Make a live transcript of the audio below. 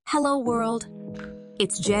Hello world!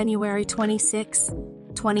 It's January 26,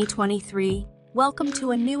 2023. Welcome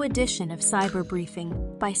to a new edition of Cyber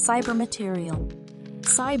Briefing by Cybermaterial.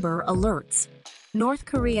 Cyberalerts. North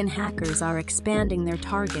Korean hackers are expanding their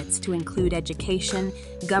targets to include education,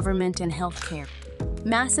 government, and healthcare.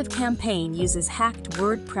 Massive campaign uses hacked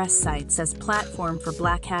WordPress sites as platform for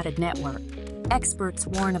black-hatted network. Experts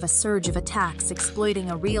warn of a surge of attacks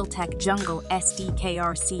exploiting a Realtek Jungle SDK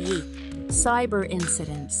RCE. Cyber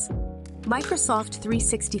incidents. Microsoft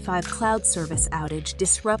 365 cloud service outage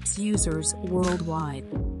disrupts users worldwide.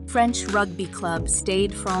 French rugby club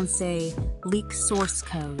Stade Français leaks source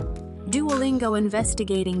code. DuoLingo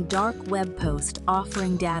investigating dark web post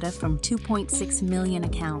offering data from 2.6 million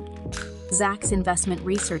account. Zacks investment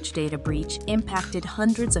research data breach impacted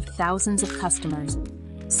hundreds of thousands of customers.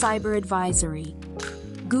 Cyber advisory.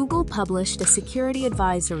 Google published a security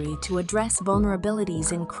advisory to address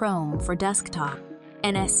vulnerabilities in Chrome for desktop.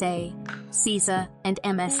 NSA, CISA, and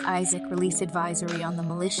MS-ISAC release advisory on the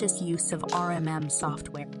malicious use of RMM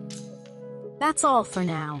software. That's all for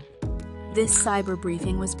now. This cyber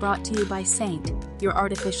briefing was brought to you by Saint, your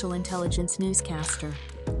artificial intelligence newscaster.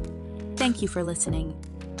 Thank you for listening.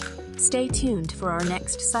 Stay tuned for our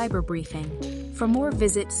next cyber briefing. For more,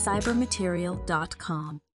 visit cybermaterial.com.